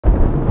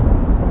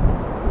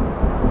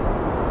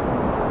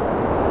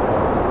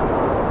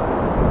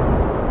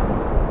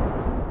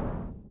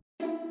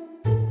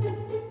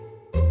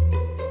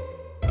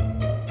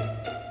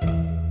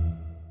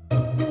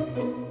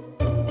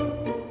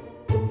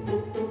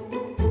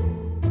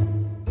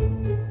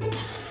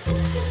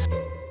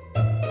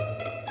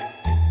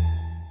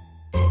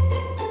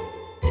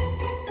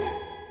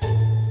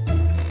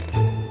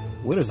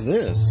is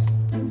this?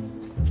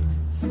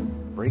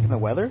 Breaking the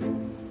weather?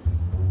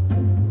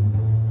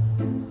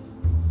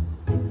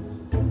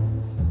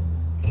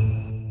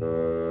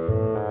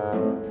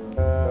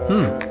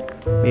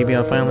 Maybe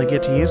I'll finally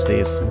get to use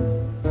these.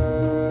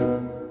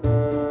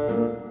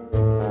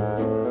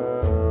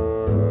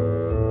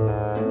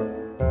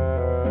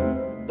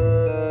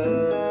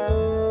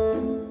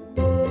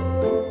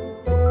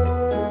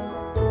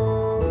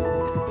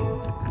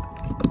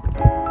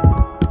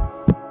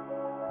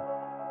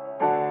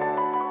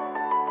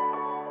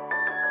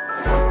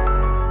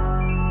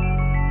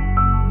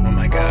 Oh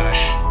my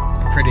gosh,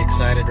 I'm pretty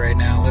excited right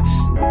now.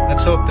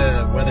 Let's hope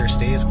the weather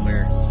stays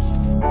clear.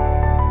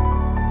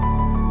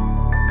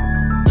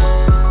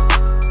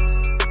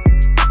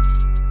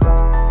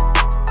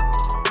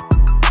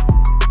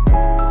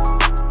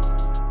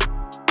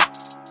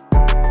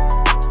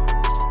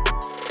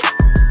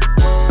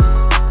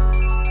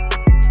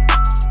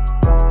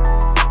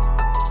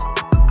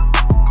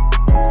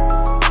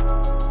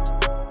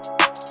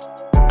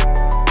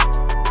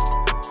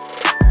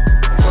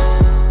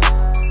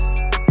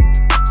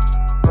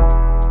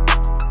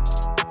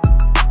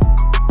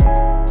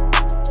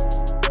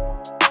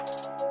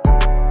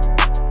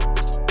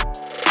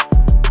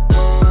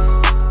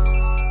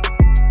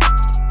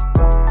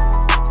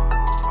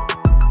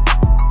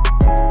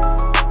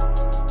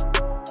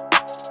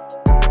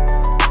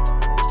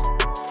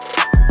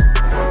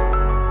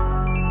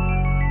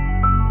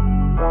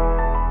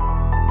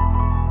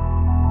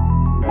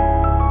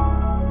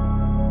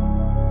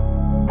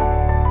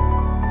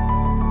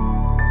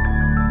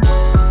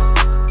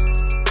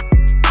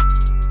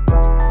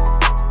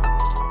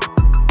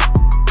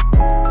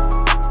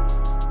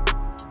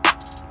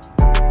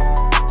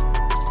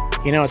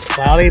 You know, it's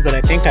cloudy, but I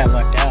think I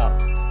lucked out.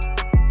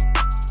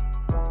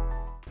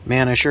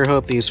 Man, I sure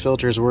hope these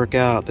filters work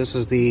out. This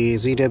is the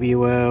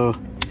ZWO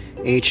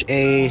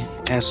HA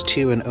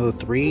S2 and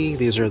 03.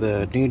 These are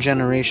the new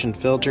generation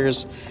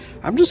filters.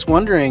 I'm just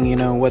wondering, you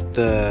know, what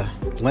the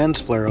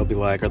lens flare will be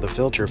like, or the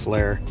filter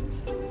flare,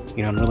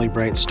 you know, in really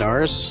bright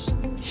stars.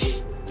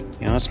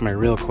 You know, that's my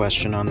real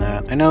question on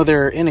that. I know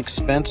they're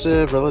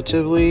inexpensive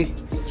relatively,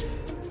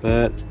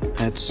 but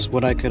it's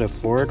what I could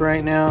afford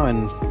right now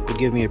and would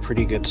give me a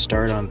pretty good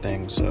start on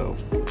things. So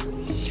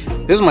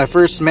this is my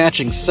first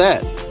matching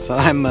set, so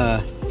I'm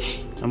a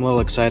little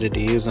excited to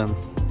use them.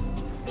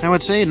 I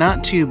would say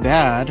not too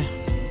bad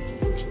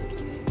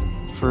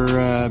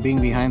for being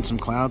behind some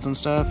clouds and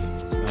stuff.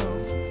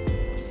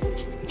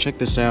 So check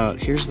this out.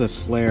 Here's the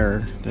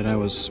flare that I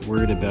was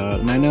worried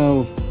about, and I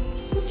know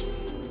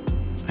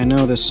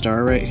this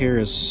star right here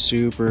is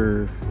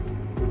super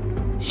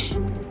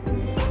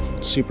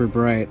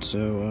bright,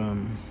 so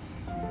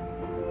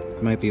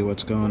might be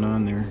what's going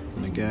on there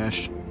in the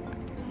gash.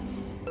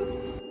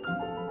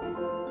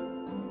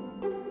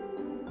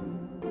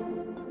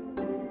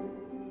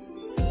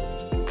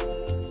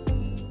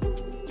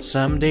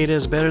 Some data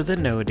is better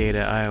than no data,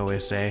 I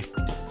always say.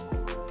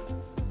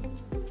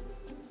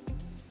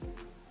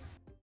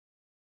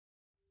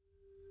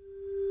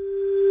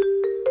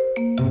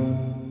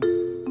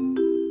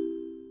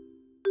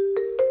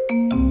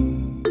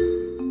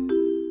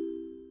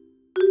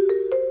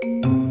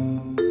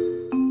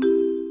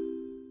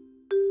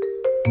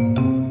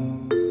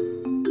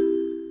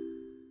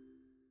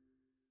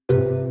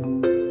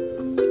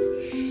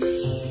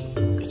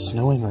 It's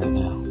snowing right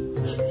now.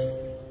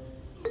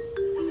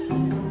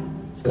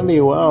 It's gonna be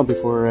a while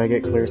before I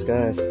get clear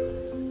skies.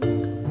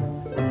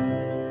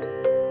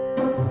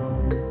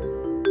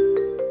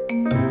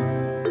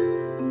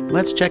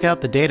 Let's check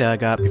out the data I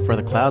got before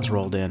the clouds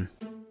rolled in.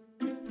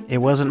 It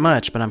wasn't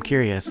much, but I'm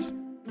curious.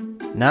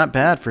 Not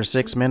bad for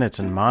 6 minutes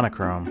in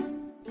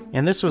monochrome.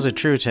 And this was a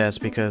true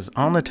test because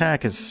on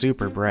attack is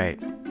super bright.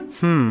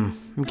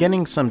 I'm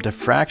getting some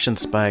diffraction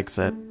spikes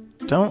that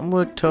don't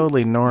look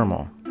totally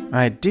normal.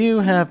 I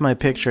do have my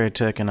picture I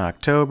took in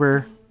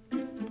October,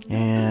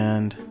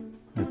 and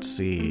let's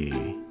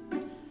see,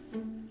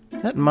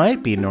 that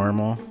might be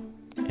normal.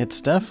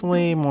 It's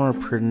definitely more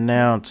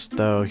pronounced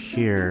though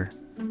here,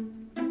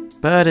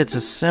 but it's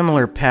a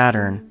similar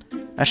pattern.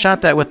 I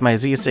shot that with my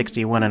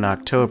Z61 in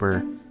October,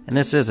 and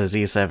this is a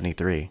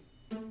Z73.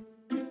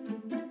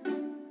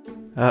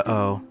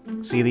 Uh-oh,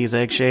 see these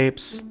egg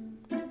shapes?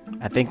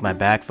 I think my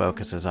back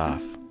focus is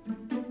off.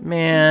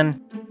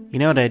 Man, you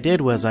know what I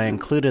did was I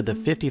included the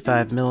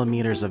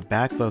 55mm of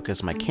back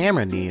focus my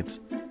camera needs,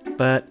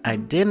 but I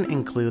didn't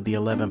include the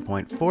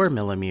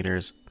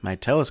 11.4mm my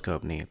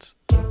telescope needs.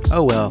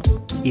 Oh well,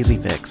 easy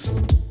fix.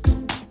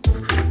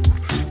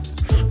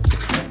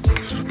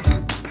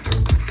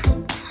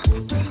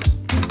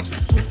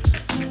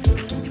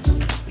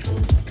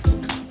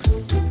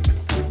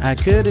 I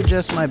could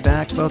adjust my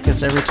back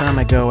focus every time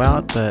I go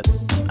out, but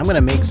I'm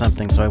gonna make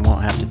something so I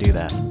won't have to do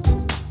that.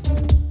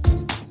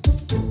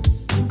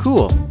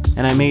 Cool,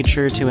 and I made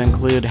sure to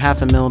include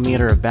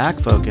 0.5mm of back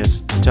focus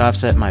to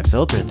offset my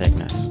filter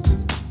thickness.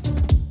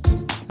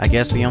 I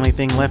guess the only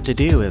thing left to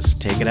do is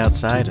take it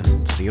outside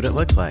and see what it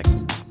looks like.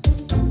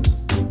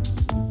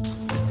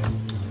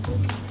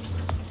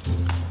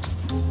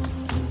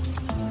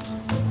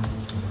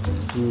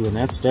 Ooh, and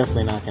that's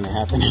definitely not going to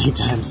happen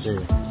anytime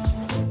soon.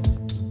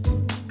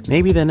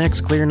 Maybe the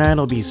next clear night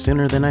will be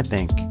sooner than I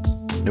think.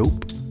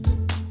 Nope.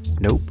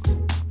 Nope.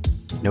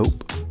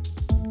 Nope.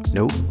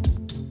 Nope.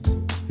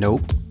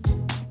 Nope.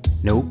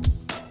 Nope.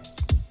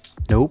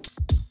 Nope.